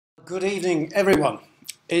Good evening, everyone.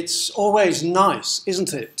 It's always nice,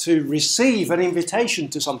 isn't it, to receive an invitation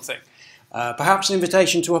to something, perhaps an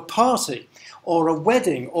invitation to a party or a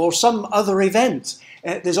wedding or some other event.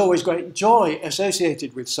 There's always great joy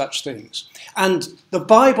associated with such things. And the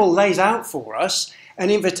Bible lays out for us an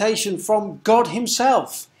invitation from God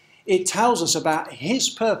himself. It tells us about his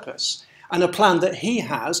purpose and a plan that he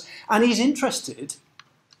has, and he's interested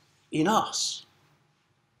in us,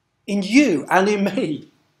 in you and in me.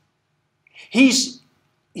 He's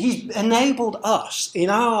enabled us in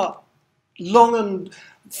our long and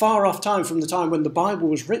far off time from the time when the Bible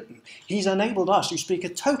was written. He's enabled us who speak a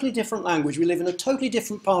totally different language. We live in a totally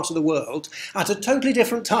different part of the world at a totally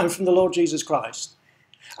different time from the Lord Jesus Christ.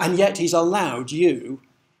 And yet he's allowed you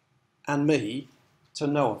and me to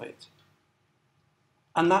know of it.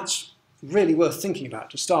 And that's really worth thinking about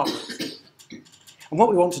to start with. And what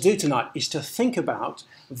we want to do tonight is to think about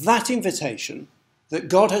that invitation that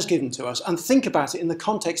God has given to us and think about it in the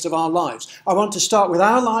context of our lives. I want to start with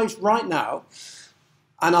our lives right now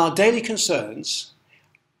and our daily concerns,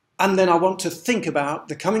 and then I want to think about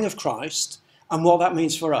the coming of Christ and what that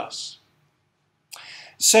means for us.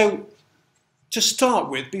 So, to start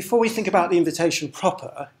with, before we think about the invitation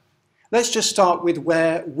proper, let's just start with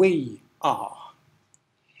where we are.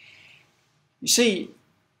 You see,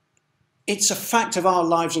 it's a fact of our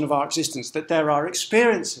lives and of our existence that there are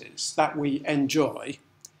experiences that we enjoy.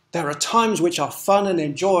 There are times which are fun and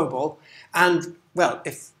enjoyable, and, well,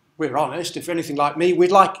 if we're honest, if you're anything like me,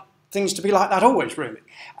 we'd like things to be like that always, really.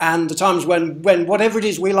 And the times when whatever it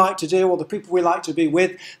is we like to do or the people we like to be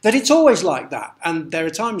with, that it's always like that. And there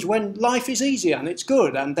are times when life is easy and it's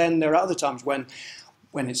good, and then there are other times when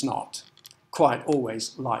it's not quite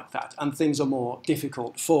always like that, and things are more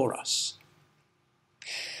difficult for us.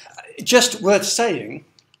 Just worth saying,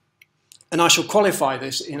 and I shall qualify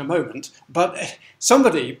this in a moment, but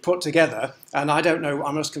somebody put together, and I don't know,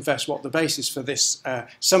 I must confess what the basis for this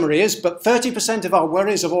summary is, but 30% of our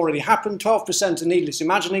worries have already happened, 12% are needless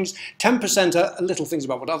imaginings, 10% are little things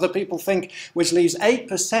about what other people think, which leaves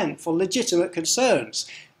 8% for legitimate concerns,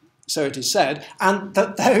 so it is said, and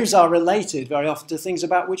that those are related very often to things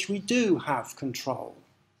about which we do have control.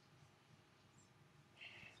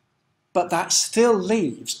 But that still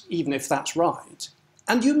leaves, even if that's right,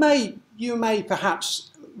 and you may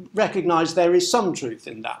perhaps recognise there is some truth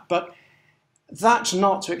in that, but that's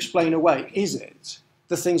not to explain away, is it,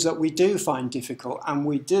 the things that we do find difficult and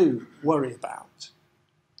we do worry about.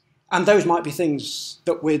 And those might be things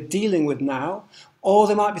that we're dealing with now, or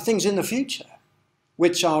there might be things in the future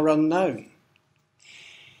which are unknown.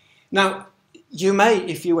 Now, you may,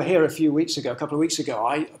 if you were here a couple of weeks ago,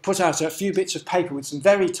 I put out a few bits of paper with some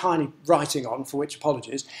very tiny writing on, for which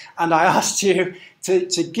apologies, and I asked you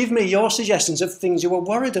to give me your suggestions of things you were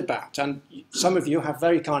worried about. And some of you have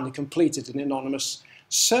very kindly completed an anonymous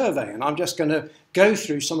survey, and I'm just going to go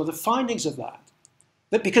through some of the findings of that.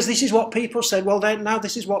 Because this is what people said, well, now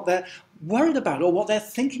this is what they're worried about, or what they're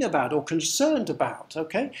thinking about, or concerned about,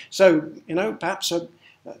 okay? So, perhaps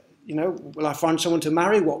will I find someone to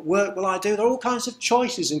marry? What work will I do? There are all kinds of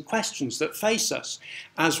choices and questions that face us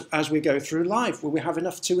as we go through life. Will we have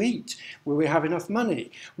enough to eat? Will we have enough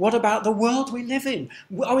money? What about the world we live in?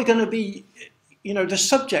 Are we going to be, the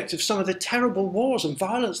subject of some of the terrible wars and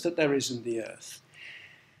violence that there is in the earth?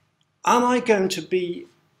 Am I going to be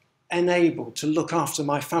enabled to look after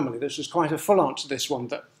my family? This was quite a full answer, this one,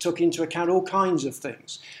 that took into account all kinds of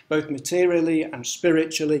things, both materially and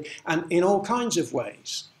spiritually, and in all kinds of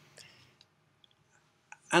ways.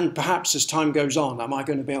 And perhaps as time goes on, am I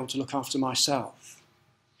going to be able to look after myself?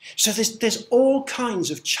 So there's all kinds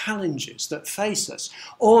of challenges that face us,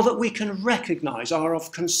 or that we can recognise are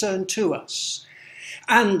of concern to us.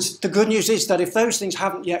 And the good news is that if those things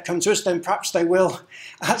haven't yet come to us, then perhaps they will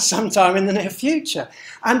at some time in the near future.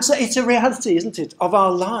 And so it's a reality, isn't it, of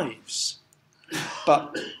our lives.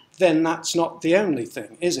 But then that's not the only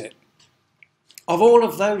thing, is it? Of all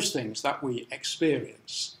of those things that we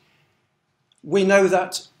experience, we know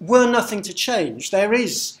that were nothing to change, there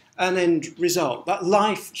is an end result. That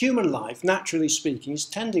life, human life, naturally speaking, is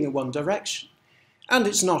tending in one direction. And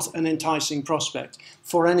it's not an enticing prospect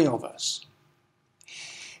for any of us.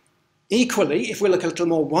 Equally, if we look a little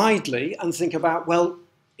more widely and think about, well,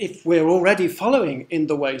 if we're already following in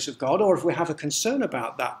the ways of God, or if we have a concern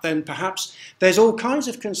about that, then perhaps there's all kinds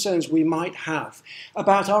of concerns we might have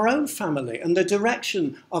about our own family and the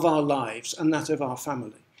direction of our lives and that of our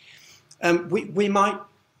family. We might,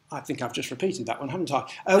 I think I've just repeated that one, haven't I?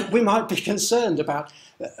 We might be concerned about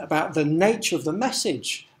the nature of the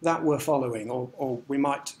message that we're following, or we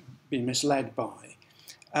might be misled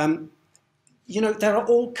by. there are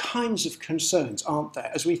all kinds of concerns, aren't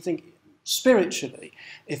there, as we think spiritually,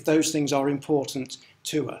 if those things are important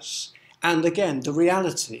to us. And again, the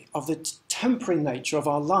reality of the temporary nature of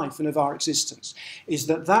our life and of our existence is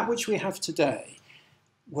that that which we have today,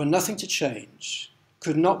 were nothing to change,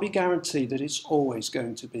 could not be guaranteed that it's always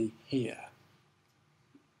going to be here.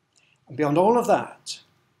 And beyond all of that,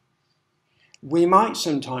 we might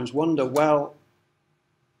sometimes wonder, well,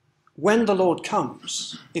 when the Lord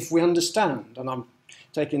comes, if we understand, and I'm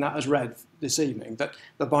taking that as read this evening, that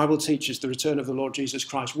the Bible teaches the return of the Lord Jesus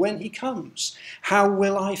Christ, when he comes, how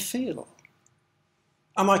will I feel?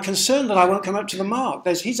 Am I concerned that I won't come up to the mark?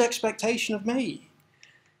 There's his expectation of me.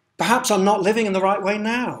 Perhaps I'm not living in the right way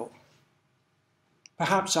now.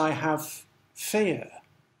 Perhaps I have fear.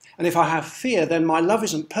 And if I have fear, then my love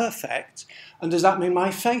isn't perfect. And does that mean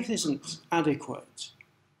my faith isn't adequate?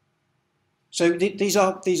 So these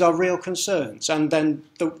are real concerns. And then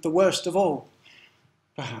the worst of all,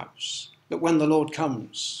 perhaps, that when the Lord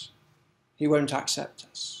comes, he won't accept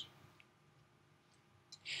us.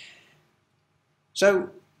 So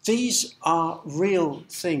these are real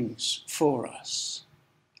things for us.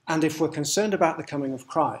 And if we're concerned about the coming of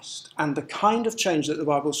Christ and the kind of change that the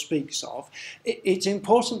Bible speaks of, it's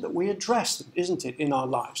important that we address them, isn't it, in our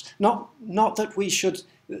lives? Not that we should.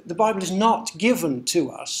 The Bible is not given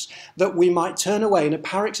to us that we might turn away in a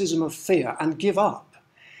paroxysm of fear and give up.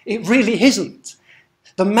 It really isn't.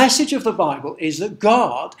 The message of the Bible is that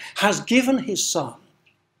God has given his Son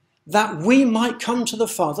that we might come to the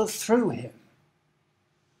Father through him.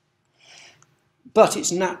 But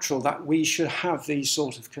it's natural that we should have these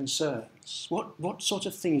sort of concerns. What sort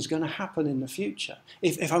of thing is going to happen in the future?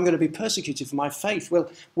 If I'm going to be persecuted for my faith,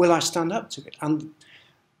 will I stand up to it? And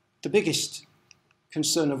the biggest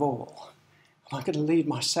concern of all, am I going to lead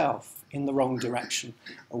myself in the wrong direction,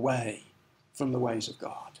 away from the ways of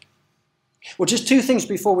God? Well, just two things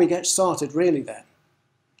before we get started, really, then.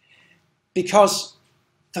 Because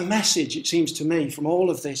the message, it seems to me, from all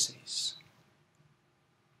of this is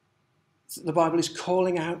that the Bible is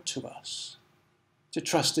calling out to us to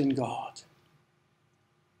trust in God.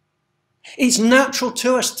 It's natural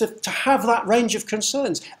to us to have that range of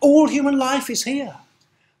concerns. All human life is here,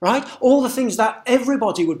 right? All the things that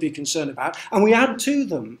everybody would be concerned about, and we add to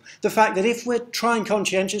them the fact that if we're trying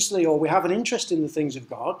conscientiously or we have an interest in the things of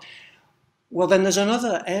God, well, then there's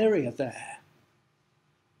another area there.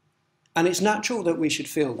 And it's natural that we should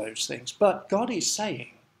feel those things. But God is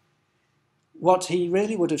saying what he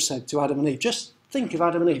really would have said to Adam and Eve. Just think of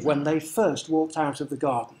Adam and Eve when they first walked out of the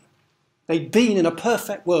garden. They'd been in a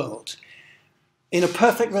perfect world, in a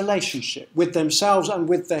perfect relationship with themselves and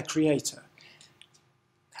with their Creator.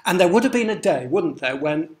 And there would have been a day, wouldn't there,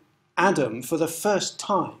 when Adam, for the first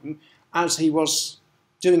time, as he was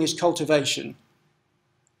doing his cultivation,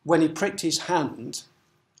 when he pricked his hand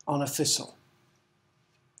on a thistle.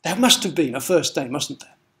 There must have been a first day, mustn't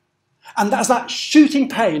there? And as that shooting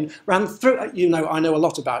pain ran through, I know a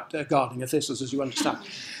lot about gardening of thistles, as you understand.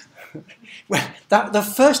 Well, the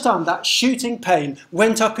first time that shooting pain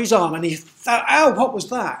went up his arm and he thought, ow, what was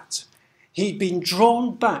that? He'd been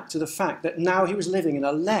drawn back to the fact that now he was living in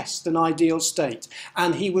a less than ideal state,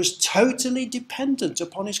 and he was totally dependent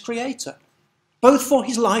upon his Creator, both for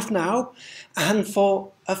his life now and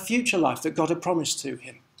for a future life that God had promised to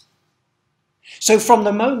him. So from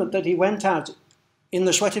the moment that he went out in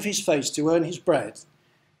the sweat of his face to earn his bread,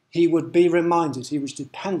 he would be reminded he was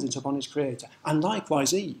dependent upon his Creator. And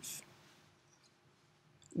likewise Eve.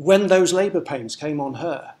 When those labour pains came on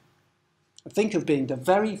her, think of being the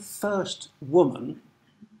very first woman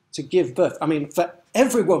to give birth. I mean, for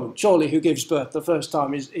every woman, surely, who gives birth the first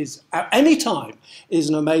time is at any time is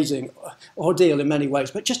an amazing ordeal in many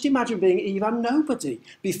ways. But just imagine being Eve and nobody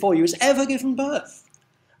before you has ever given birth.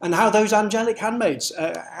 And how those angelic handmaids,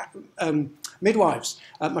 midwives,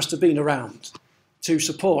 must have been around to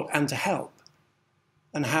support and to help.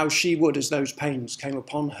 And how she would, as those pains came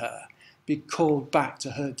upon her, be called back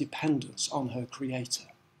to her dependence on her Creator.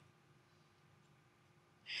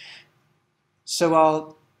 So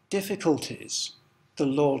our difficulties, the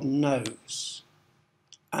Lord knows.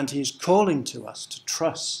 And he is calling to us to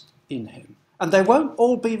trust in him. And they won't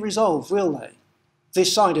all be resolved, will they?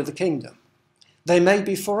 This side of the kingdom. They may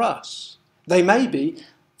be for us. They may be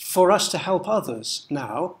for us to help others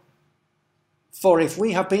now. For if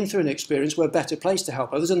we have been through an experience, we're better placed to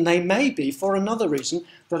help others. And they may be for another reason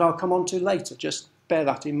that I'll come on to later. Just bear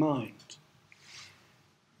that in mind.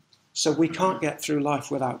 So we can't get through life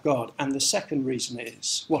without God. And the second reason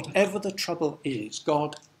is, whatever the trouble is,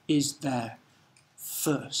 God is there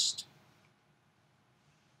first.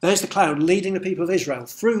 There's the cloud leading the people of Israel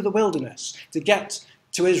through the wilderness to get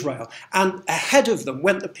to Israel, and ahead of them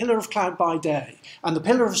went the pillar of cloud by day and the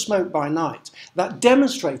pillar of smoke by night. That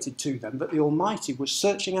demonstrated to them that the Almighty was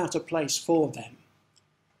searching out a place for them.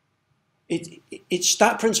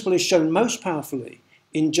 That principle is shown most powerfully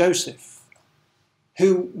in Joseph,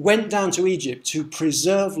 who went down to Egypt to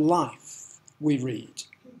preserve life, we read.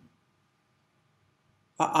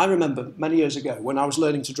 I remember many years ago when I was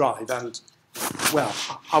learning to drive, and, well,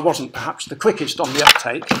 I wasn't perhaps the quickest on the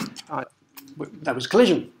uptake. There was a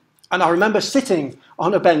collision. And I remember sitting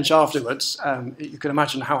on a bench afterwards. You can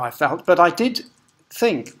imagine how I felt. But I did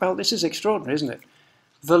think, well, this is extraordinary, isn't it?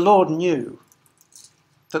 The Lord knew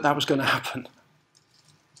that that was going to happen.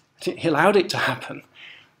 He allowed it to happen,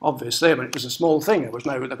 obviously. I mean, it was a small thing. There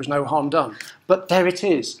was no harm done. But there it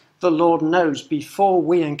is. The Lord knows before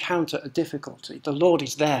we encounter a difficulty. The Lord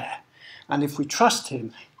is there. And if we trust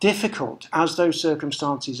him, difficult as those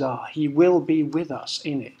circumstances are, he will be with us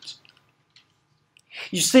in it.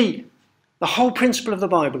 You see, the whole principle of the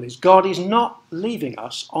Bible is God is not leaving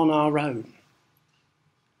us on our own.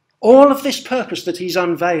 All of this purpose that he's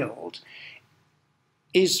unveiled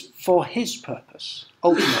is for his purpose,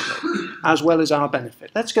 ultimately, as well as our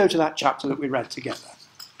benefit. Let's go to that chapter that we read together.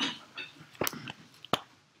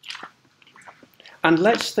 And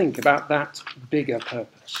let's think about that bigger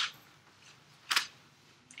purpose.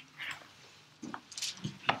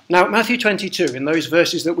 Now, Matthew 22, in those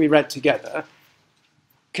verses that we read together,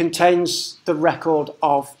 contains the record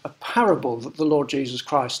of a parable that the Lord Jesus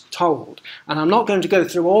Christ told. And I'm not going to go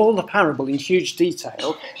through all the parable in huge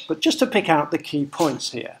detail, but just to pick out the key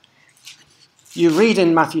points here. You read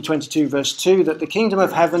in Matthew 22, verse 2, that the kingdom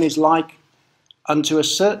of heaven is like unto a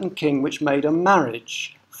certain king which made a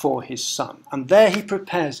marriage for his son. And there he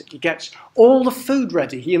prepares it. He gets all the food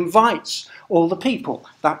ready. He invites all the people.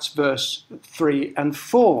 That's verse 3 and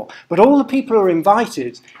 4. But all the people who are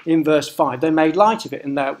invited in verse 5, they made light of it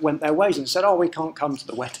and went their ways and said, oh, we can't come to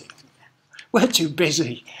the wedding. We're too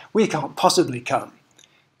busy. We can't possibly come.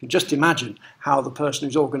 You can just imagine how the person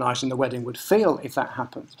who's organising the wedding would feel if that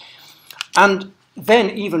happened. And then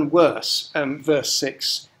even worse, verse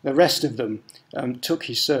 6, the rest of them took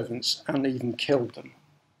his servants and even killed them.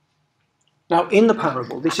 Now, in the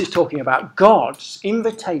parable, this is talking about God's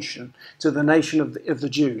invitation to the nation of the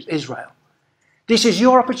Jews, Israel. This is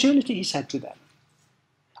your opportunity, he said to them.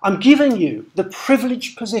 I'm giving you the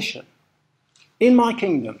privileged position in my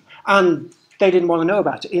kingdom. And they didn't want to know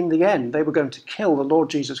about it. In the end, they were going to kill the Lord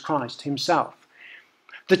Jesus Christ himself.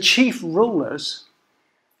 The chief rulers,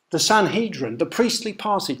 the Sanhedrin, the priestly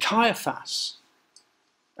party, Caiaphas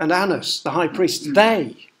and Annas, the high priest,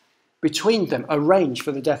 they, between them, arranged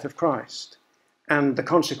for the death of Christ. And the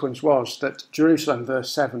consequence was that Jerusalem,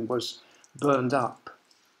 verse 7, was burned up.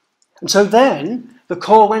 And so then the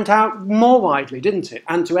call went out more widely, didn't it?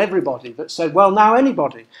 And to everybody that said, well, now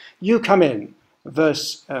anybody, you come in.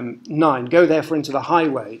 Verse 9, go therefore into the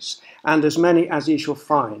highways, and as many as ye shall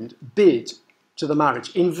find, bid to the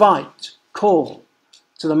marriage. Invite, call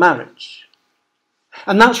to the marriage.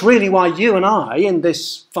 And that's really why you and I, in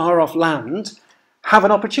this far-off land, have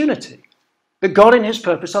an opportunity. That God in his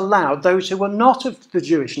purpose allowed those who were not of the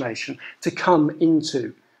Jewish nation to come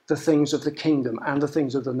into the things of the kingdom and the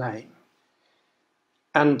things of the name.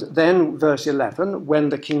 And then, verse 11, when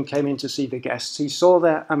the king came in to see the guests, he saw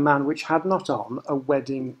there a man which had not on a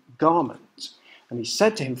wedding garment. And he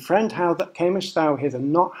said to him, friend, how that camest thou hither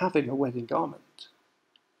not having a wedding garment?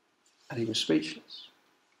 And he was speechless.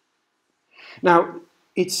 Now,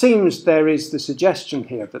 it seems there is the suggestion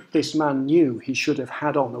here that this man knew he should have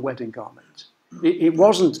had on a wedding garment. It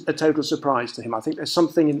wasn't a total surprise to him. I think there's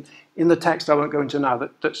something in the text I won't go into now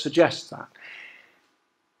that suggests that.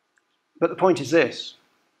 But the point is this.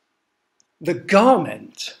 The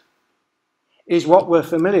garment is what we're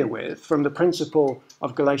familiar with from the principle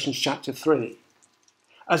of Galatians chapter 3.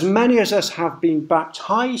 As many as us have been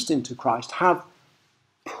baptized into Christ have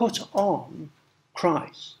put on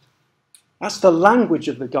Christ. That's the language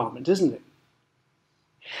of the garment, isn't it?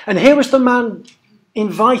 And here was the man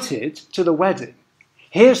invited to the wedding.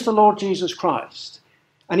 Here's the Lord Jesus Christ.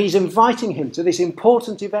 And he's inviting him to this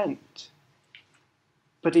important event.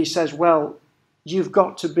 But he says, well, you've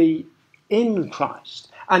got to be in Christ.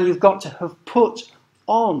 And you've got to have put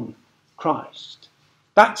on Christ.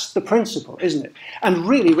 That's the principle, isn't it? And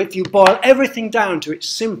really, if you boil everything down to its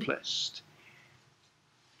simplest,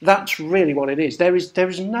 that's really what it is. There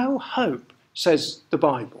is no hope, says the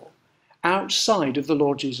Bible, outside of the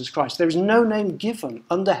Lord Jesus Christ. There is no name given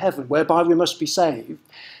under heaven whereby we must be saved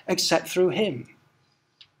except through him.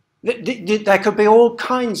 There could be all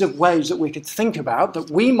kinds of ways that we could think about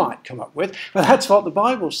that we might come up with, but that's what the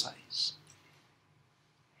Bible says.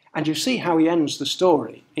 And you see how he ends the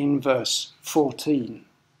story in verse 14.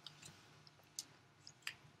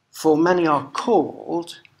 For many are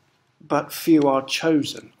called, but few are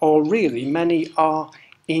chosen. Or really, many are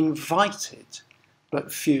invited,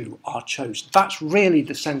 but few are chosen. That's really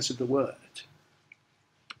the sense of the word.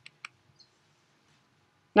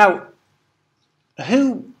 Now,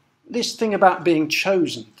 this thing about being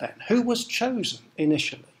chosen then, who was chosen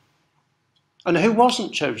initially? And who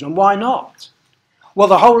wasn't chosen, and why not? Well,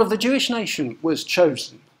 the whole of the Jewish nation was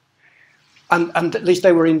chosen. And at least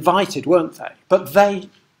they were invited, weren't they? But they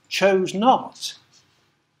chose not,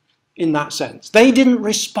 in that sense. They didn't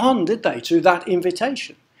respond, did they, to that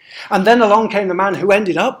invitation? And then along came the man who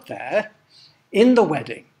ended up there in the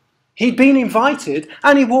wedding. He'd been invited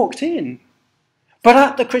and he walked in. But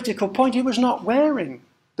at the critical point, he was not wearing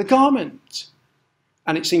the garment.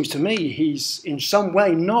 And it seems to me he's in some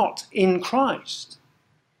way not in Christ.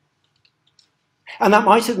 And that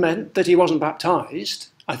might have meant that he wasn't baptized,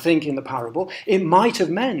 I think, in the parable. It might have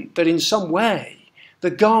meant that in some way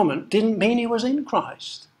the garment didn't mean he was in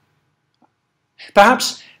Christ.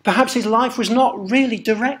 Perhaps his life was not really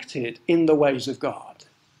directed in the ways of God.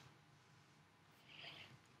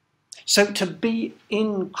 So to be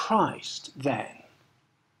in Christ, then,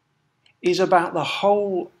 is about the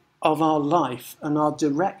whole of our life and our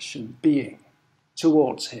direction being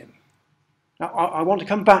towards him. Now, I want to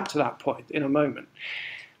come back to that point in a moment.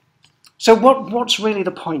 So what's really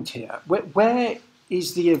the point here? Where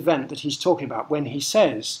is the event that he's talking about when he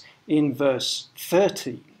says in verse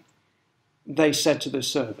 13, they said to the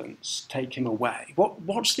servants, take him away?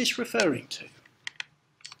 What's this referring to?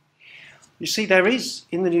 You see, there is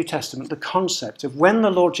in the New Testament the concept of when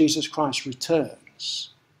the Lord Jesus Christ returns,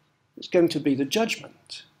 it's going to be the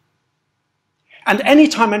judgment. And any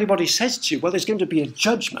time anybody says to you, well, there's going to be a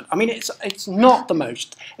judgment, I mean, it's not the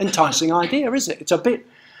most enticing idea, is it? It's a bit,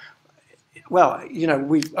 well, you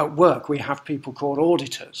know, at work we have people called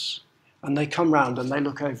auditors, and they come round and they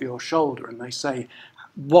look over your shoulder and they say,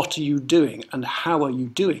 what are you doing and how are you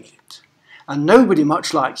doing it? And nobody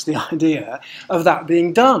much likes the idea of that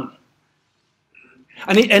being done.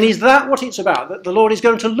 And is that what it's about? That the Lord is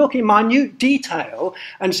going to look in minute detail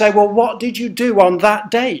and say, well, what did you do on that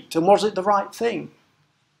date? And was it the right thing?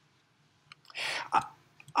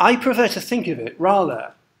 I prefer to think of it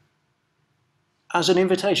rather as an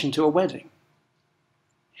invitation to a wedding.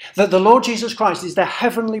 That the Lord Jesus Christ is the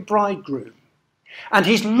heavenly bridegroom. And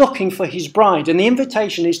he's looking for his bride. And the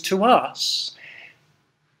invitation is to us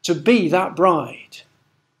to be that bride.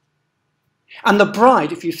 And the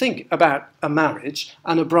bride, if you think about a marriage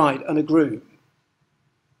and a bride and a groom,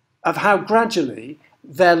 of how gradually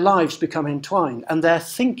their lives become entwined and their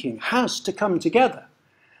thinking has to come together.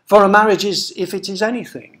 For a marriage is, if it is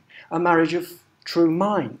anything, a marriage of true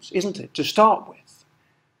minds, isn't it, to start with?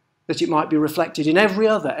 That it might be reflected in every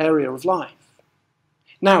other area of life.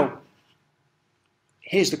 Now,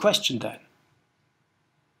 here's the question then.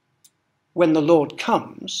 When the Lord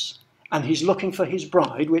comes and he's looking for his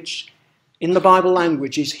bride, which in the Bible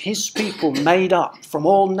language is his people made up from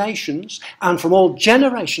all nations and from all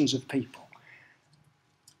generations of people,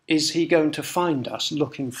 is he going to find us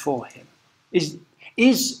looking for him?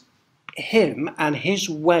 Is him and his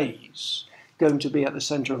ways going to be at the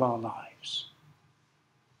centre of our lives?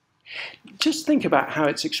 Just think about how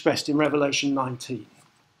it's expressed in Revelation 19.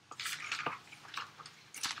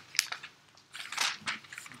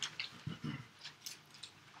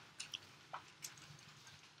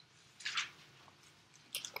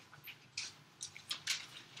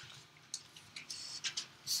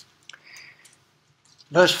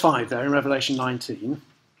 Verse 5 there in Revelation 19.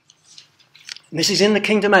 And this is in the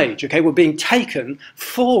kingdom age, okay? We're being taken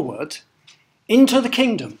forward into the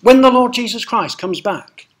kingdom when the Lord Jesus Christ comes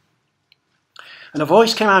back. And a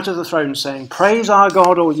voice came out of the throne saying, praise our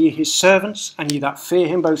God, all ye his servants, and ye that fear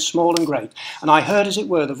him, both small and great. And I heard, as it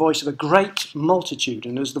were, the voice of a great multitude,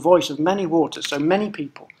 and as the voice of many waters, so many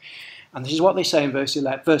people. And this is what they say in verse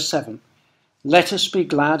 7. Let us be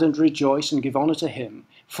glad and rejoice and give honour to him,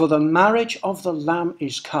 for the marriage of the Lamb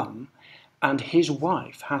is come, and his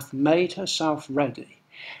wife hath made herself ready.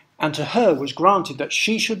 And to her was granted that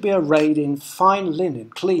she should be arrayed in fine linen,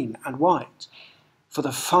 clean and white. For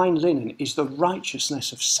the fine linen is the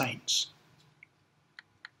righteousness of saints.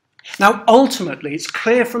 Now, ultimately, it's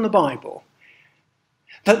clear from the Bible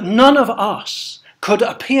that none of us could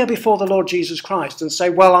appear before the Lord Jesus Christ and say,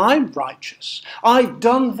 well, I'm righteous. I've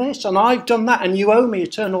done this and I've done that, and you owe me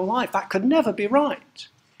eternal life. That could never be right.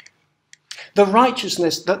 The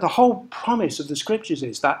righteousness, that the whole promise of the Scriptures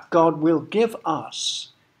is that God will give us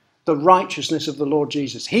the righteousness of the Lord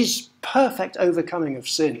Jesus, his perfect overcoming of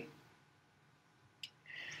sin.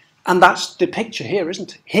 And that's the picture here,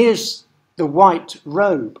 isn't it? Here's the white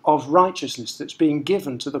robe of righteousness that's being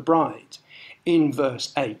given to the bride in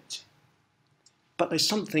verse 8. But there's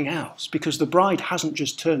something else, because the bride hasn't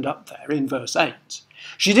just turned up there in verse 8.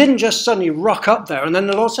 She didn't just suddenly rock up there and then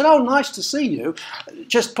the Lord said, "Oh, nice to see you.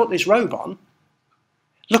 Just put this robe on."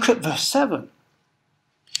 Look at verse 7.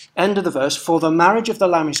 End of the verse. "For the marriage of the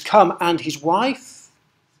Lamb is come, and his wife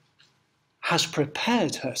has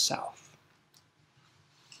prepared herself."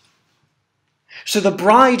 So the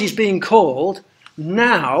bride is being called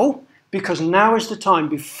now, because now is the time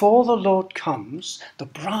before the Lord comes. The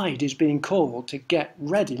bride is being called to get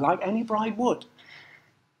ready like any bride would.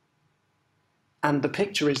 And the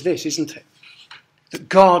picture is this, isn't it? That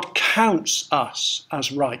God counts us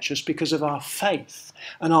as righteous because of our faith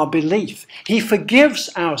and our belief. He forgives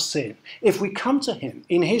our sin if we come to him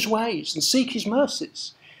in his ways and seek his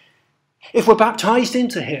mercies. If we're baptized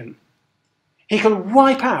into him, he can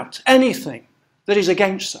wipe out anything that is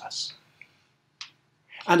against us.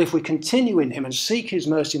 And if we continue in him and seek his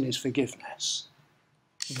mercy and his forgiveness,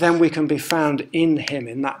 then we can be found in him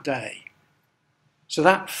in that day. So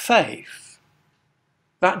that faith,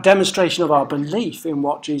 that demonstration of our belief in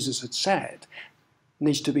what Jesus had said,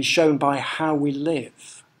 needs to be shown by how we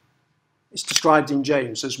live. It's described in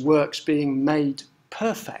James as works being made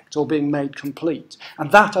perfect or being made complete.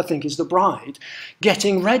 And that, I think, is the bride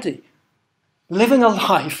getting ready, living a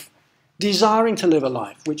life, desiring to live a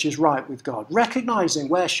life which is right with God, recognizing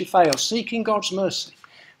where she fails, seeking God's mercy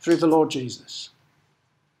through the Lord Jesus.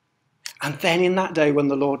 And then in that day when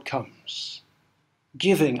the Lord comes,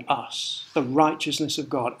 giving us the righteousness of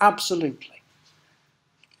God, absolutely,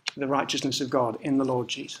 the righteousness of God in the Lord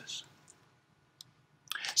Jesus.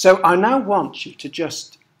 So I now want you to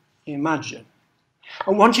just imagine,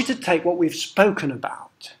 I want you to take what we've spoken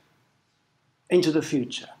about into the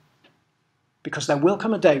future. Because there will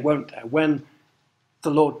come a day, won't there, when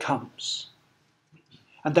the Lord comes.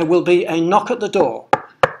 And there will be a knock at the door.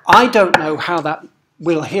 I don't know how that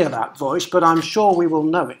we'll hear that voice, but I'm sure we will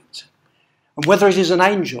know it. And whether it is an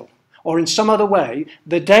angel or in some other way,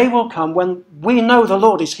 the day will come when we know the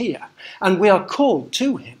Lord is here and we are called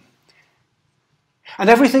to him. And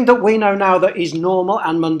everything that we know now that is normal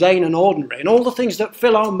and mundane and ordinary, and all the things that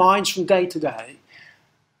fill our minds from day to day,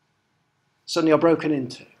 suddenly are broken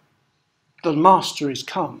into. The Master is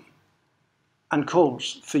come and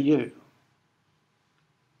calls for you.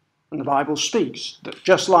 And the Bible speaks that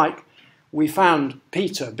just like we found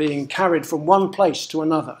Peter being carried from one place to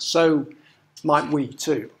another, so might we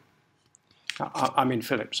too. I mean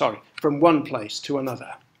Philip, sorry, from one place to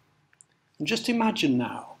another. And just imagine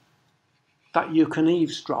now that you can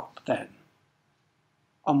eavesdrop then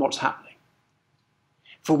on what's happening.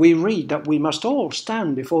 For we read that we must all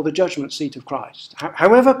stand before the judgment seat of Christ.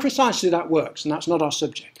 However precisely that works, and that's not our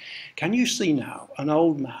subject. Can you see now an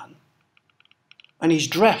old man, and he's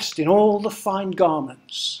dressed in all the fine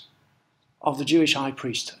garments of the Jewish high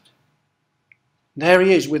priesthood. There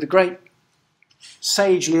he is with a great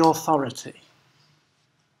sagely authority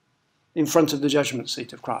in front of the judgment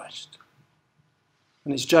seat of Christ.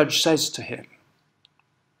 And his judge says to him,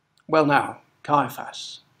 "Well now,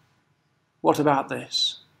 Caiaphas, what about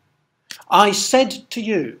this? I said to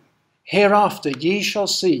you, hereafter ye shall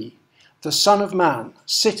see the Son of Man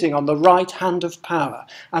sitting on the right hand of power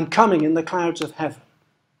and coming in the clouds of heaven.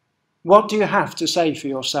 What do you have to say for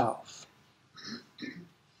yourself?"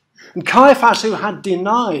 And Caiaphas, who had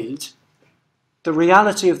denied the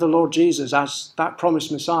reality of the Lord Jesus as that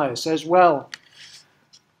promised Messiah, says, "Well,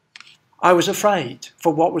 I was afraid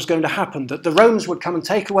for what was going to happen, that the Romans would come and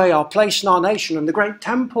take away our place in our nation and the great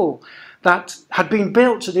temple that had been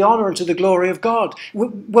built to the honour and to the glory of God.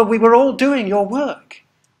 Well, we were all doing your work."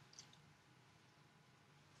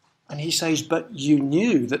 And he says, "But you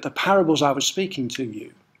knew that the parables I was speaking to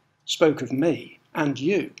you spoke of me and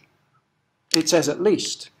you." It says at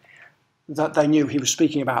least that they knew he was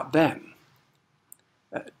speaking about them.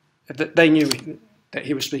 That they knew that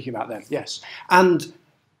he was speaking about them, yes.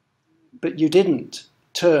 But you didn't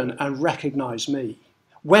turn and recognise me.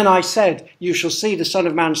 When I said, "You shall see the Son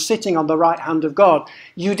of Man sitting on the right hand of God,"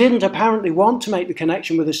 you didn't apparently want to make the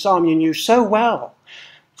connection with the psalm you knew so well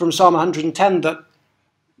from Psalm 110 that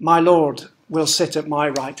my Lord will sit at my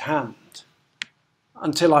right hand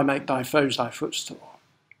until I make thy foes thy footstool.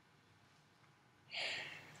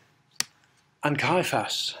 And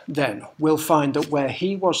Caiaphas then will find that where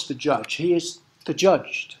he was the judge, he is the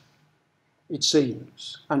judged, it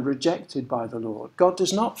seems, and rejected by the Lord. God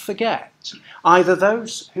does not forget either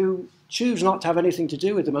those who choose not to have anything to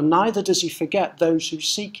do with him, and neither does he forget those who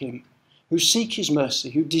seek him, who seek his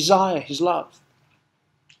mercy, who desire his love.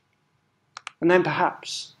 And then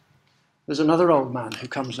perhaps there's another old man who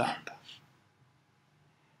comes up.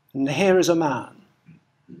 And here is a man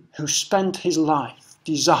who spent his life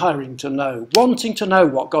desiring to know, wanting to know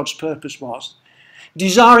what God's purpose was,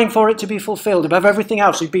 desiring for it to be fulfilled above everything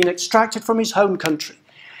else. He'd been extracted from his home country,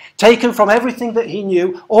 taken from everything that he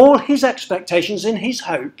knew, all his expectations and his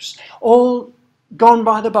hopes, all gone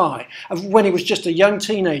by the by. When he was just a young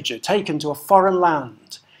teenager, taken to a foreign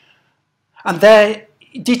land, and there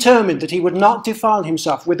determined that he would not defile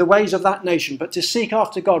himself with the ways of that nation, but to seek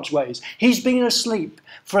after God's ways. He's been asleep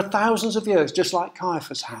for thousands of years, just like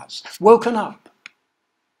Caiaphas has, woken up.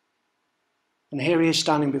 And here he is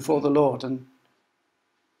standing before the Lord, and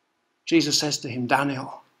Jesus says to him,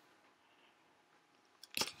 Daniel,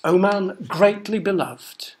 O man greatly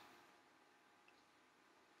beloved.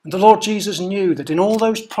 And the Lord Jesus knew that in all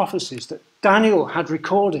those prophecies that Daniel had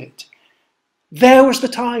recorded, there was the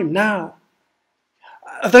time now.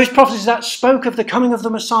 Of those prophecies that spoke of the coming of the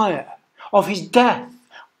Messiah, of his death,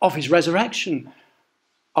 of his resurrection,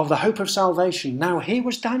 of the hope of salvation. Now here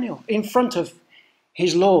was Daniel in front of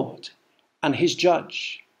his Lord and his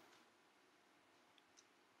judge.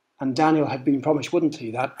 And Daniel had been promised, wouldn't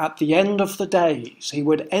he, that at the end of the days he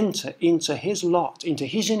would enter into his lot, into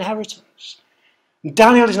his inheritance.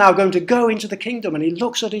 Daniel is now going to go into the kingdom, and he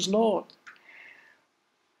looks at his Lord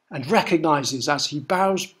and recognizes as he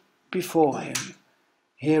bows before him,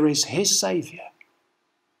 here is his Saviour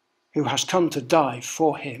who has come to die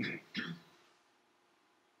for him.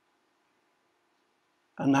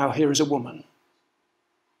 And now here is a woman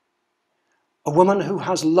who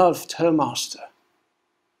has loved her master,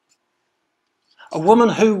 a woman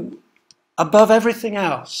who, above everything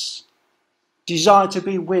else, desired to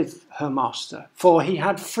be with her master, for he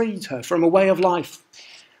had freed her from a way of life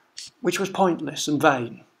which was pointless and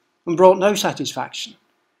vain and brought no satisfaction.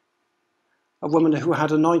 A woman who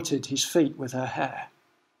had anointed his feet with her hair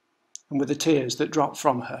and with the tears that dropped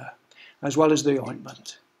from her, as well as the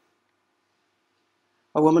ointment.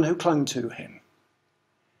 A woman who clung to him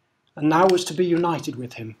and now was to be united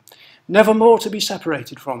with him, never more to be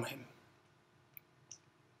separated from him.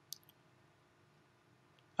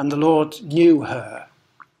 And the Lord knew her,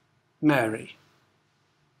 Mary,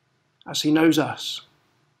 as he knows us.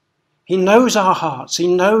 He knows our hearts. He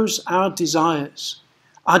knows our desires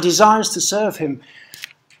to serve him,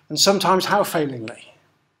 and sometimes how failingly.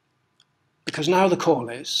 Because now the call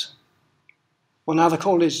is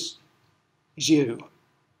you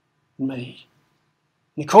and me.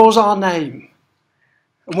 And he calls our name,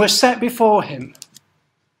 and we're set before him.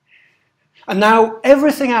 And now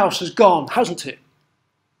everything else has gone, hasn't it?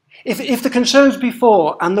 If the concerns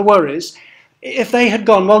before and the worries, if they had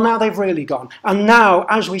gone, well, now they've really gone. And now,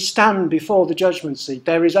 as we stand before the judgment seat,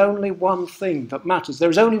 there is only one thing that matters.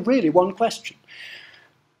 There is only really one question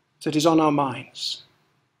that is on our minds.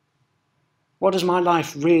 What has my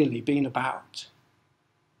life really been about?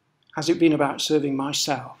 Has it been about serving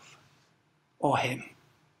myself or him?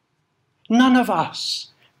 None of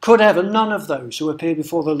us could ever, none of those who appear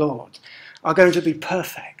before the Lord are going to be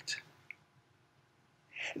perfect.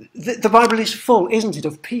 The Bible is full, isn't it,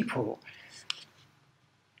 of people.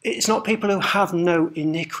 It's not people who have no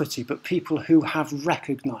iniquity, but people who have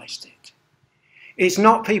recognized it. It's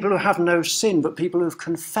not people who have no sin, but people who have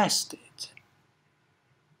confessed it.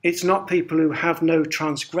 It's not people who have no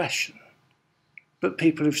transgression, but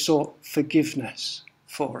people who've sought forgiveness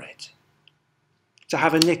for it. To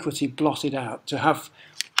have iniquity blotted out, to have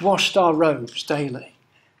washed our robes daily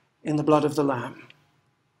in the blood of the Lamb,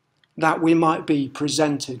 that we might be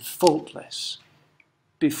presented faultless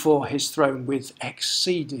before his throne with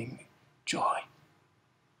exceeding joy.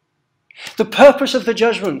 The purpose of the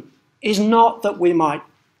judgment is not that we might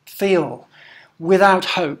feel without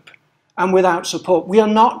hope and without support. We are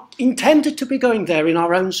not intended to be going there in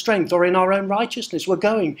our own strength or in our own righteousness. We're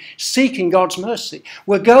going seeking God's mercy.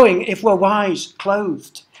 We're going, if we're wise,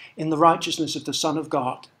 clothed in the righteousness of the Son of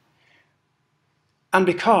God. And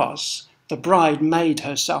because the bride made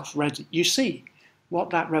herself ready. You see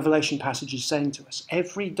what that Revelation passage is saying to us.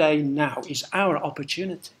 Every day now is our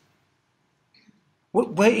opportunity.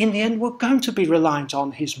 In the end, we're going to be reliant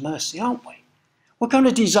on his mercy, aren't we? We're going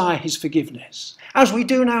to desire his forgiveness, as we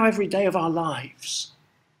do now every day of our lives.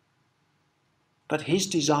 But his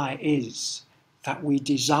desire is that we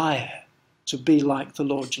desire to be like the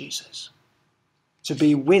Lord Jesus, to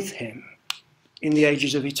be with him in the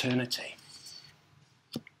ages of eternity.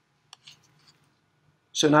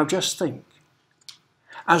 So now just think,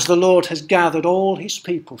 as the Lord has gathered all his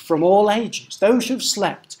people from all ages, those who've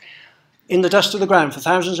slept in the dust of the ground for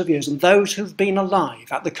thousands of years, and those who've been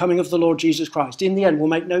alive at the coming of the Lord Jesus Christ, in the end will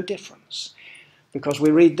make no difference. Because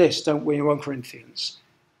we read this, don't we, in 1 Corinthians?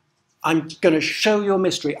 I'm going to show you a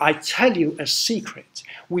mystery. I tell you a secret.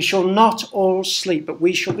 We shall not all sleep, but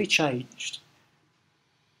we shall be changed.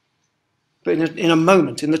 But in a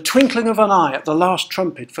moment, in the twinkling of an eye, at the last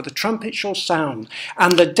trumpet, for the trumpet shall sound,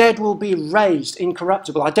 and the dead will be raised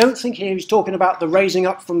incorruptible. I don't think here he's talking about the raising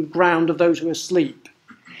up from the ground of those who are asleep.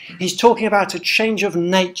 He's talking about a change of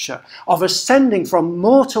nature, of ascending from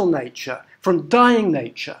mortal nature, from dying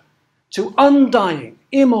nature, to undying,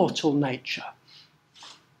 immortal nature.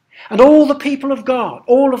 And all the people of God,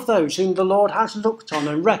 all of those whom the Lord has looked on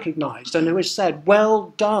and recognized, and who has said,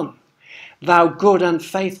 well done, thou good and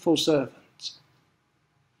faithful servant.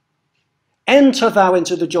 Enter thou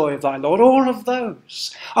into the joy of thy Lord. All of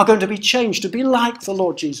those are going to be changed to be like the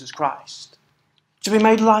Lord Jesus Christ, to be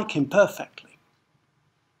made like him perfectly.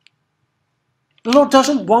 The Lord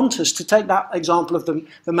doesn't want us to take that example of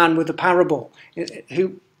the man with the parable,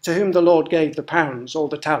 to whom the Lord gave the pounds or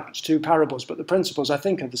the talents, 2 parables, but the principles I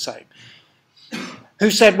think are the same, who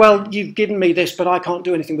said, well, you've given me this, but I can't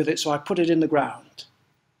do anything with it, so I put it in the ground.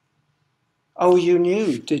 Oh, you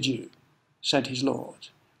knew, did you, said his Lord,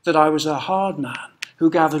 that I was a hard man who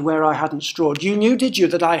gathered where I hadn't strawed. You knew, did you,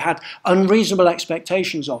 that I had unreasonable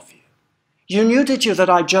expectations of you? You knew, did you, that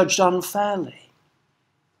I judged unfairly?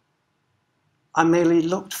 I merely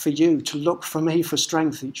looked for you to look for me for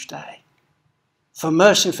strength each day, for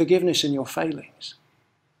mercy and forgiveness in your failings,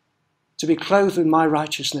 to be clothed with my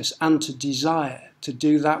righteousness and to desire to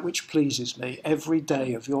do that which pleases me every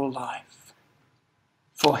day of your life.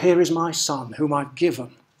 For here is my Son, whom I've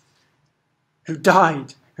given, who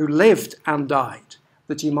died, who lived and died,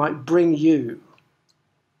 that he might bring you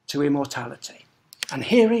to immortality. And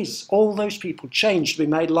here is all those people changed to be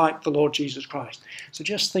made like the Lord Jesus Christ. So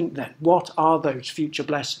just think then, what are those future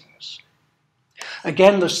blessings?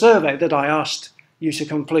 Again, the survey that I asked you to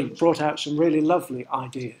complete brought out some really lovely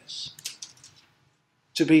ideas.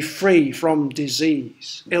 To be free from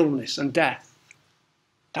disease, illness and death.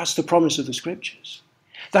 That's the promise of the Scriptures.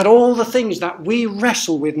 That all the things that we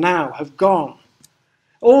wrestle with now have gone.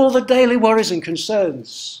 All the daily worries and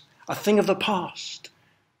concerns, a thing of the past.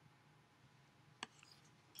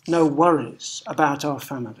 No worries about our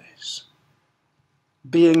families.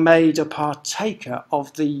 Being made a partaker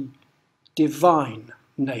of the divine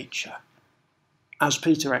nature, as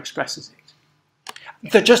Peter expresses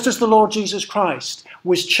it. That just as the Lord Jesus Christ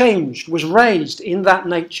was changed, was raised in that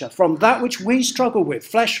nature, from that which we struggle with,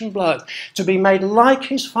 flesh and blood, to be made like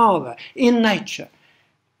his Father in nature,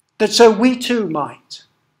 that so we too might.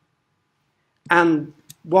 And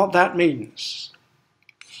what that means,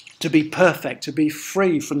 to be perfect, to be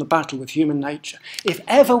free from the battle with human nature. If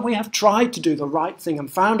ever we have tried to do the right thing and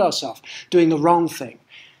found ourselves doing the wrong thing,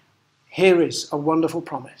 here is a wonderful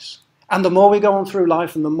promise. And the more we go on through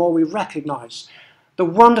life and the more we recognize the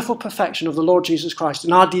wonderful perfection of the Lord Jesus Christ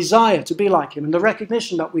and our desire to be like him and the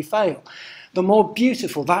recognition that we fail, the more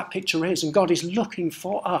beautiful that picture is. And God is looking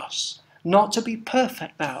for us, not to be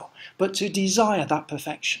perfect now, but to desire that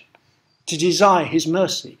perfection. To desire his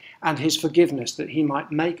mercy and his forgiveness, that he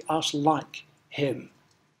might make us like him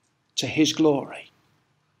to his glory.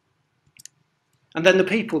 And then the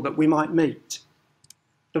people that we might meet.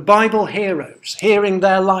 The Bible heroes, hearing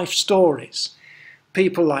their life stories.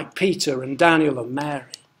 People like Peter and Daniel and Mary.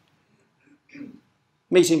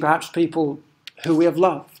 Meeting perhaps people who we have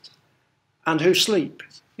loved and who sleep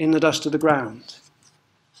in the dust of the ground.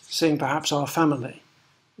 Seeing perhaps our family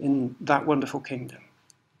in that wonderful kingdom.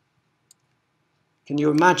 Can you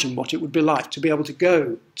imagine what it would be like to be able to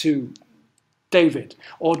go to David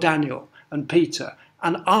or Daniel and Peter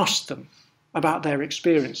and ask them about their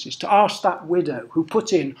experiences, to ask that widow who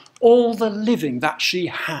put in all the living that she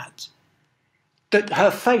had, that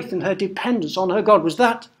her faith and her dependence on her God was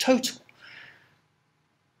that total,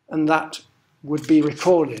 and that would be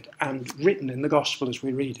recorded and written in the gospel as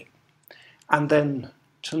we read it, and then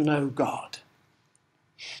to know God,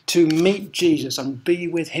 to meet Jesus and be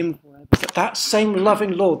with him forever. That same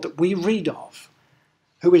loving Lord that we read of,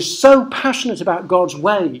 who is so passionate about God's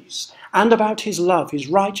ways and about his love, his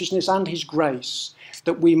righteousness and his grace,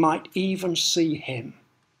 that we might even see him.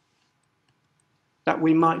 That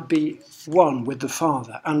we might be one with the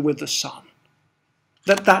Father and with the Son.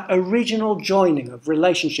 That original joining of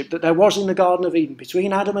relationship that there was in the Garden of Eden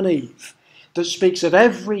between Adam and Eve, that speaks of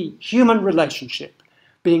every human relationship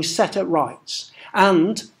being set at rights,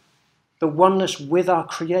 and the oneness with our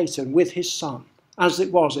Creator and with his Son, as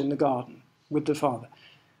it was in the garden with the Father,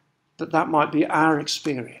 that might be our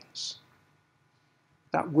experience,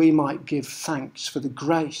 that we might give thanks for the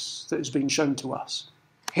grace that has been shown to us.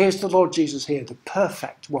 Here's the Lord Jesus here, the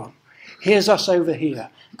perfect one. Here's us over here.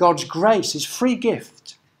 God's grace, his free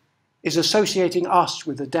gift, is associating us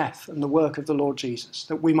with the death and the work of the Lord Jesus,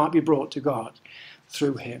 that we might be brought to God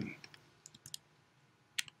through him,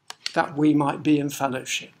 that we might be in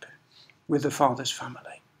fellowship with the Father's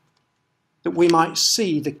family, that we might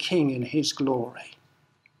see the King in his glory.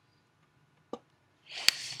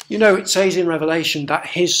 You know, it says in Revelation that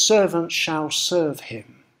his servants shall serve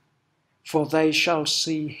him, for they shall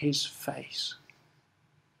see his face.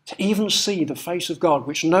 To even see the face of God,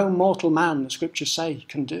 which no mortal man, the scriptures say,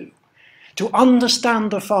 can do. To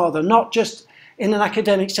understand the Father, not just in an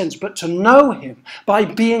academic sense, but to know him by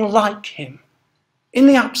being like him, in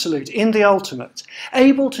the absolute, in the ultimate,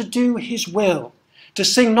 able to do his will, to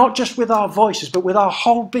sing not just with our voices, but with our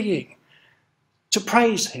whole being, to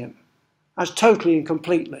praise him as totally and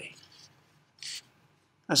completely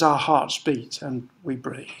as our hearts beat and we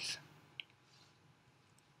breathe.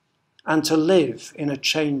 And to live in a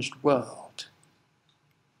changed world.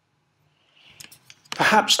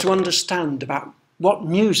 Perhaps to understand about what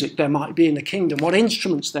music there might be in the kingdom, what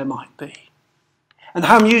instruments there might be, and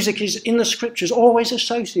how music is in the scriptures always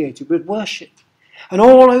associated with worship. And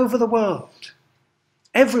all over the world,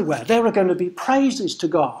 everywhere, there are going to be praises to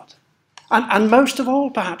God. And most of all,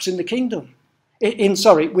 perhaps, in the kingdom.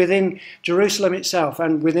 Within Jerusalem itself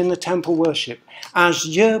and within the temple worship, as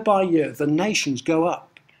year by year the nations go up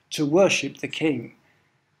to worship the King,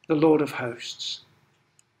 the Lord of hosts.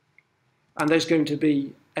 And there's going to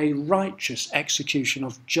be a righteous execution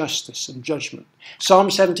of justice and judgment. Psalm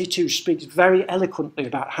 72 speaks very eloquently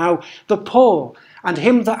about how the poor and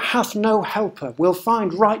him that hath no helper will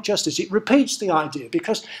find right justice. It repeats the idea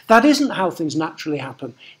because that isn't how things naturally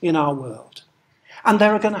happen in our world. And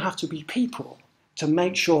there are going to have to be people to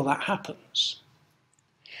make sure that happens.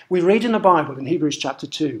 We read in the Bible in Hebrews chapter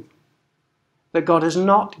 2 that God has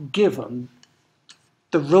not given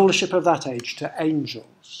the rulership of that age to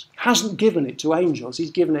angels. Hasn't given it to angels,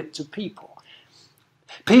 he's given it to people.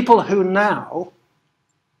 People who now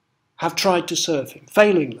have tried to serve him,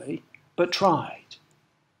 failingly, but tried.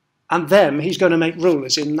 And them he's going to make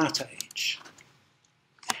rulers in that age.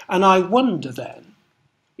 And I wonder then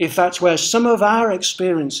if that's where some of our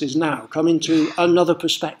experiences now come into another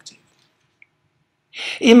perspective.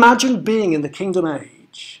 Imagine being in the kingdom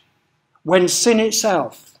age when sin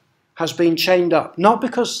itself has been chained up, not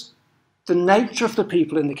because the nature of the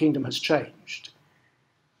people in the kingdom has changed,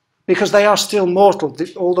 because they are still mortal,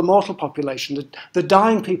 all the mortal population, the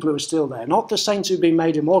dying people who are still there, not the saints who've been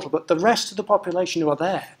made immortal, but the rest of the population who are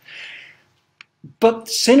there. But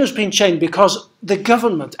sin has been chained because the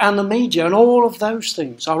government and the media and all of those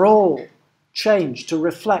things are all changed to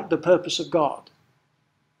reflect the purpose of God.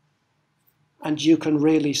 And you can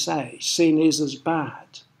really say sin is as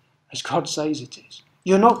bad as God says it is.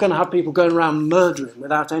 You're not going to have people going around murdering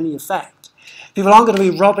without any effect. People aren't going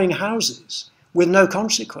to be robbing houses with no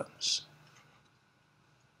consequence.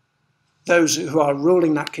 Those who are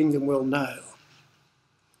ruling that kingdom will know.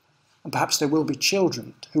 And perhaps there will be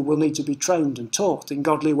children who will need to be trained and taught in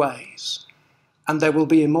godly ways. And there will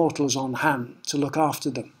be immortals on hand to look after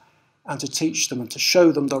them and to teach them and to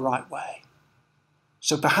show them the right way.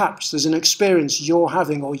 So perhaps there's an experience you're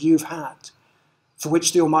having or you've had for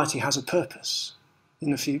which the Almighty has a purpose in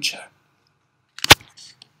the future.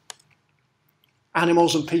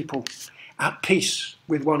 Animals and people at peace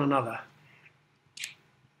with one another,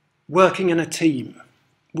 working in a team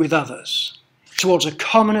with others towards a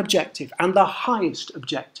common objective and the highest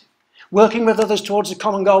objective. Working with others towards a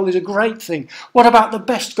common goal is a great thing. What about the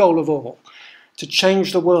best goal of all? To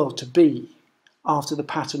change the world to be after the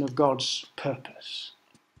pattern of God's purpose.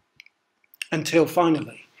 Until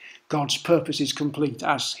finally, God's purpose is complete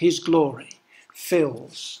as his glory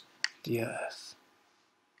fills the earth.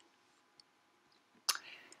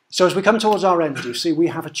 So as we come towards our end, you see, we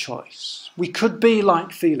have a choice. We could be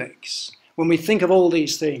like Felix when we think of all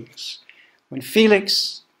these things. When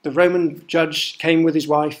Felix, the Roman judge, came with his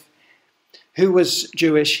wife, who was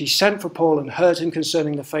Jewish, he sent for Paul and heard him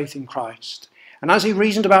concerning the faith in Christ. And as he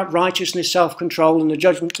reasoned about righteousness, self-control, and the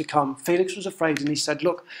judgment to come, Felix was afraid and he said,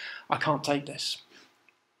 look, I can't take this.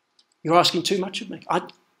 You're asking too much of me.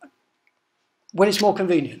 When it's more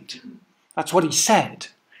convenient. That's what he said.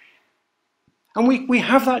 And we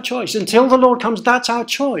have that choice. Until the Lord comes, that's our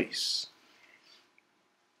choice.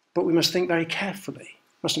 But we must think very carefully,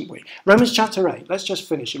 mustn't we? Romans chapter 8, let's just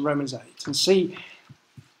finish in Romans 8 and see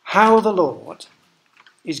how the Lord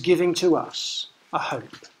is giving to us a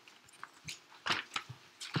hope.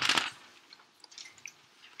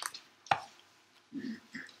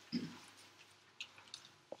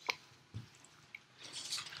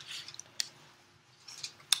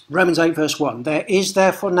 Romans 8 verse 1, there is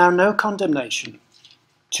therefore now no condemnation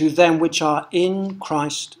to them which are in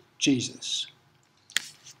Christ Jesus.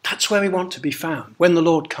 That's where we want to be found when the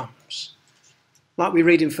Lord comes. Like we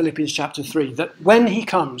read in Philippians chapter 3, that when he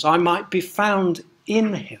comes, I might be found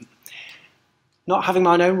in him, not having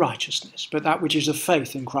mine own righteousness, but that which is of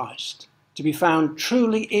faith in Christ, to be found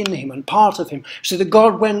truly in him and part of him, so that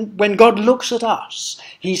God, when God looks at us,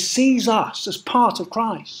 he sees us as part of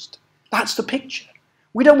Christ. That's the picture.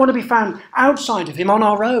 We don't want to be found outside of him on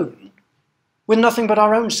our own, with nothing but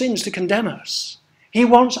our own sins to condemn us. He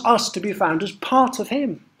wants us to be found as part of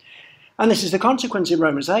him. And this is the consequence in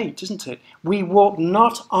Romans 8, isn't it? We walk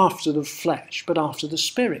not after the flesh, but after the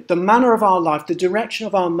Spirit. The manner of our life, the direction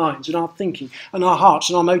of our minds and our thinking and our hearts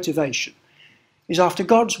and our motivation is after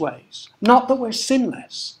God's ways. Not that we're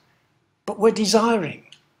sinless, but we're desiring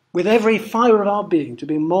with every fibre of our being to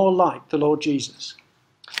be more like the Lord Jesus.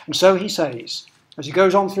 And so he says, as he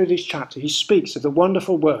goes on through this chapter, he speaks of the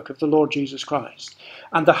wonderful work of the Lord Jesus Christ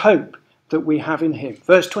and the hope that we have in him.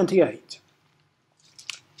 Verse 28.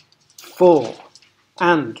 Romans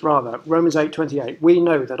 8:28, we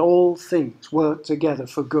know that all things work together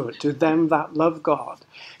for good to them that love God,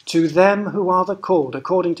 to them who are the called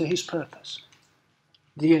according to his purpose.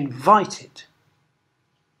 The invited.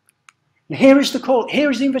 And here is the call,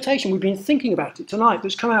 here is the invitation. We've been thinking about it tonight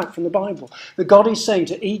that's come out from the Bible. That God is saying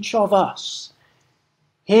to each of us,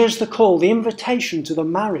 here's the call, the invitation to the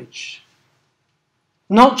marriage.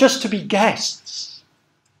 Not just to be guests,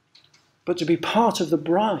 but to be part of the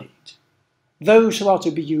bride. Those who are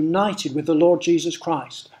to be united with the Lord Jesus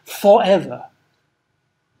Christ forever.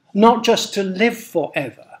 Not just to live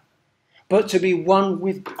forever, but to be one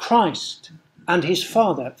with Christ and his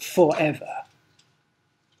Father forever.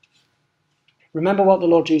 Remember what the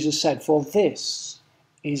Lord Jesus said, for this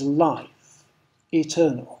is life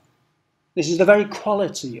eternal. This is the very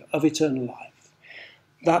quality of eternal life,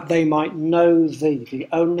 that they might know thee, the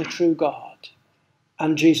only true God,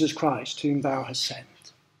 and Jesus Christ, whom thou hast sent.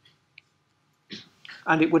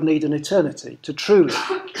 And it would need an eternity to truly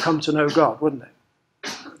come to know God, wouldn't it?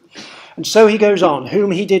 And so he goes on,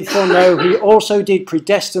 whom he did foreknow, he also did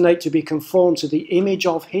predestinate to be conformed to the image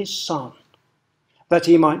of his Son, that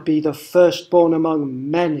he might be the firstborn among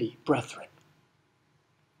many brethren.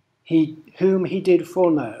 Whom he did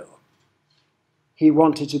foreknow, he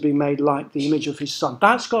wanted to be made like the image of his Son.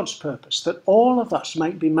 That's God's purpose, that all of us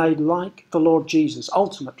might be made like the Lord Jesus,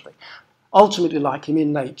 ultimately like him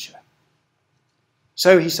in nature.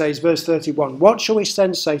 So he says, verse 31, what shall we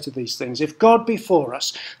then say to these things? If God be for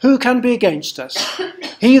us, who can be against us?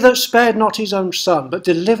 He that spared not his own Son, but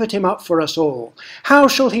delivered him up for us all, how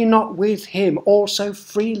shall he not with him also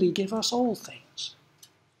freely give us all things?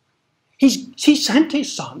 He sent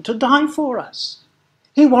his Son to die for us.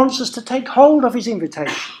 He wants us to take hold of his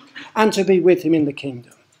invitation and to be with him in the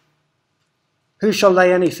kingdom. Who shall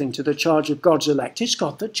lay anything to the charge of God's elect? It's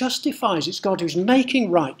God that justifies. It's God who's making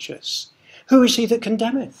righteous. Who is he that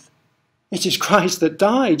condemneth? It is Christ that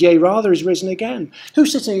died, yea, rather is risen again.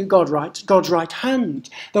 Who's sitting at God's right hand,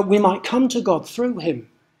 that we might come to God through him?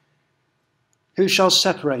 Who shall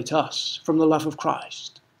separate us from the love of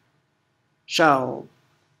Christ? Shall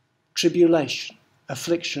tribulation,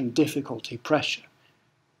 affliction, difficulty, pressure,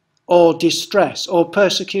 or distress, or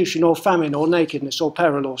persecution, or famine, or nakedness, or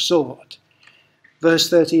peril, or sword? Verse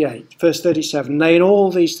 37, nay, in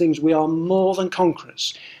all these things we are more than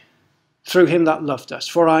conquerors, through him that loved us.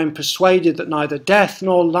 For I am persuaded that neither death,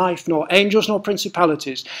 nor life, nor angels, nor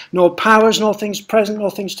principalities, nor powers, nor things present,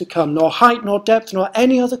 nor things to come, nor height, nor depth, nor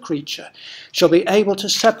any other creature shall be able to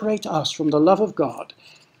separate us from the love of God,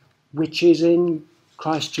 which is in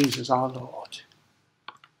Christ Jesus our Lord.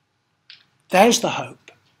 There's the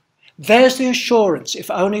hope. There's the assurance,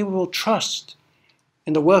 if only we will trust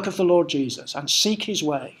in the work of the Lord Jesus and seek his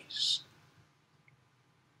ways.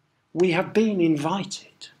 We have been invited.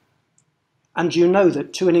 And you know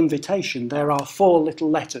that to an invitation there are 4 little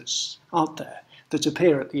letters, aren't there, that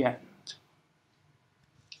appear at the end.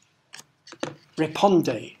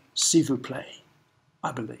 Répondez, s'il vous plaît,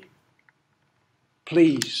 I believe.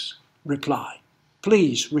 Please reply.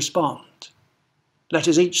 Please respond. Let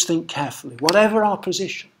us each think carefully, whatever our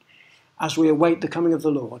position, as we await the coming of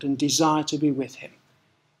the Lord and desire to be with him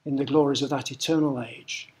in the glories of that eternal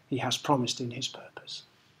age he has promised in his purpose.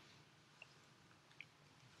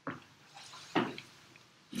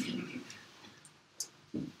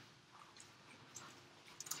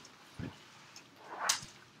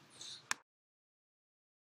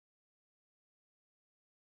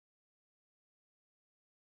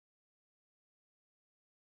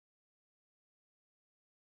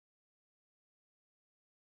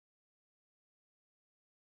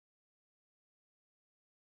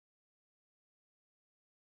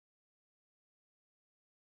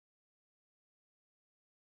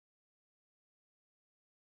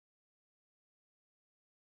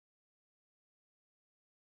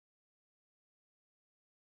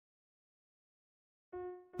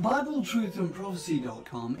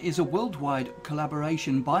 BibleTruthandProphecy.com is a worldwide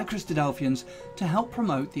collaboration by Christadelphians to help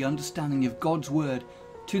promote the understanding of God's Word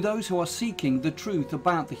to those who are seeking the truth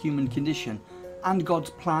about the human condition and God's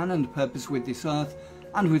plan and purpose with this earth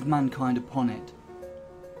and with mankind upon it.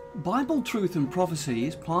 Bible Truth and Prophecy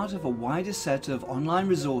is part of a wider set of online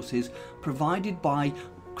resources provided by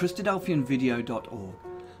Christadelphianvideo.org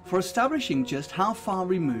for establishing just how far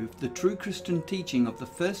removed the true Christian teaching of the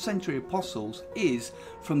first century apostles is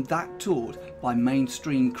from that taught by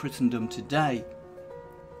mainstream Christendom today.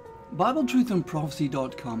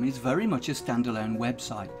 BibleTruthandProphecy.com is very much a standalone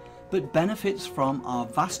website, but benefits from our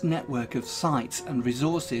vast network of sites and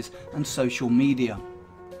resources and social media.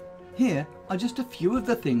 Here are just a few of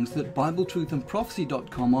the things that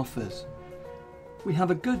BibleTruthandProphecy.com offers. We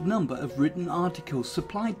have a good number of written articles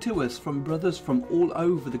supplied to us from brothers from all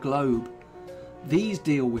over the globe. These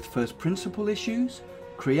deal with first principle issues,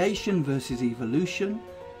 creation versus evolution,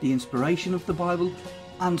 the inspiration of the Bible,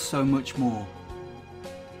 and so much more.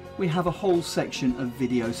 We have a whole section of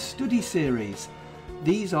video study series.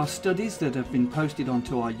 These are studies that have been posted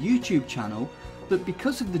onto our YouTube channel, but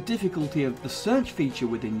because of the difficulty of the search feature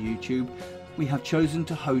within YouTube, we have chosen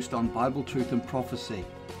to host on Bible Truth and Prophecy.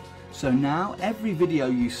 So now every video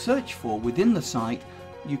you search for within the site,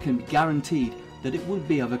 you can be guaranteed that it will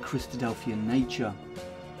be of a Christadelphian nature.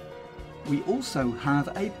 We also have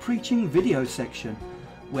a preaching video section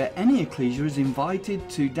where any ecclesia is invited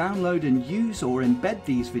to download and use or embed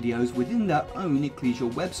these videos within their own ecclesial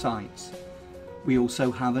websites. We also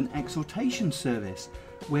have an exhortation service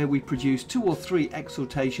where we produce 2 or 3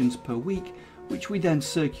 exhortations per week, which we then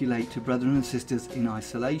circulate to brethren and sisters in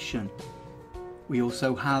isolation. We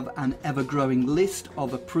also have an ever-growing list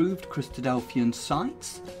of approved Christadelphian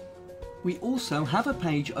sites. We also have a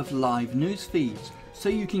page of live news feeds, so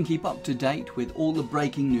you can keep up to date with all the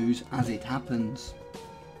breaking news as it happens.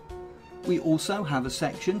 We also have a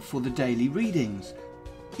section for the daily readings.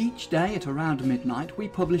 Each day at around midnight we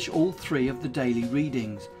publish all 3 of the daily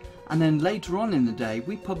readings, and then later on in the day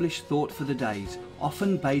we publish thought for the days,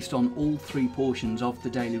 often based on all 3 portions of the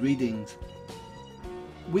daily readings.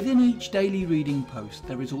 Within each daily reading post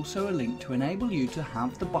there is also a link to enable you to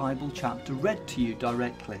have the Bible chapter read to you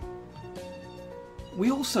directly.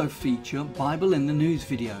 We also feature Bible in the News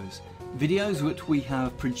videos which we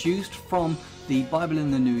have produced from the Bible in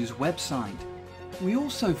the News website. We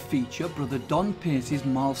also feature Brother Don Pierce's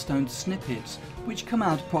milestone snippets, which come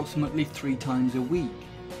out approximately 3 times a week.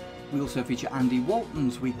 We also feature Andy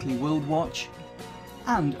Walton's weekly World Watch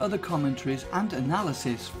and other commentaries and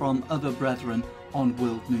analysis from other brethren on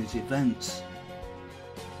world news events.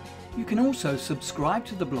 You can also subscribe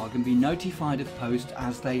to the blog and be notified of posts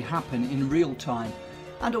as they happen in real time,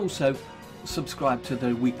 and also subscribe to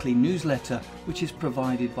the weekly newsletter which is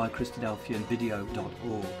provided by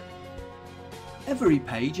Christadelphianvideo.org. Every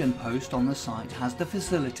page and post on the site has the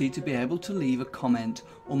facility to be able to leave a comment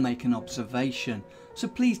or make an observation, so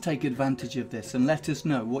please take advantage of this and let us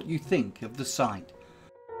know what you think of the site.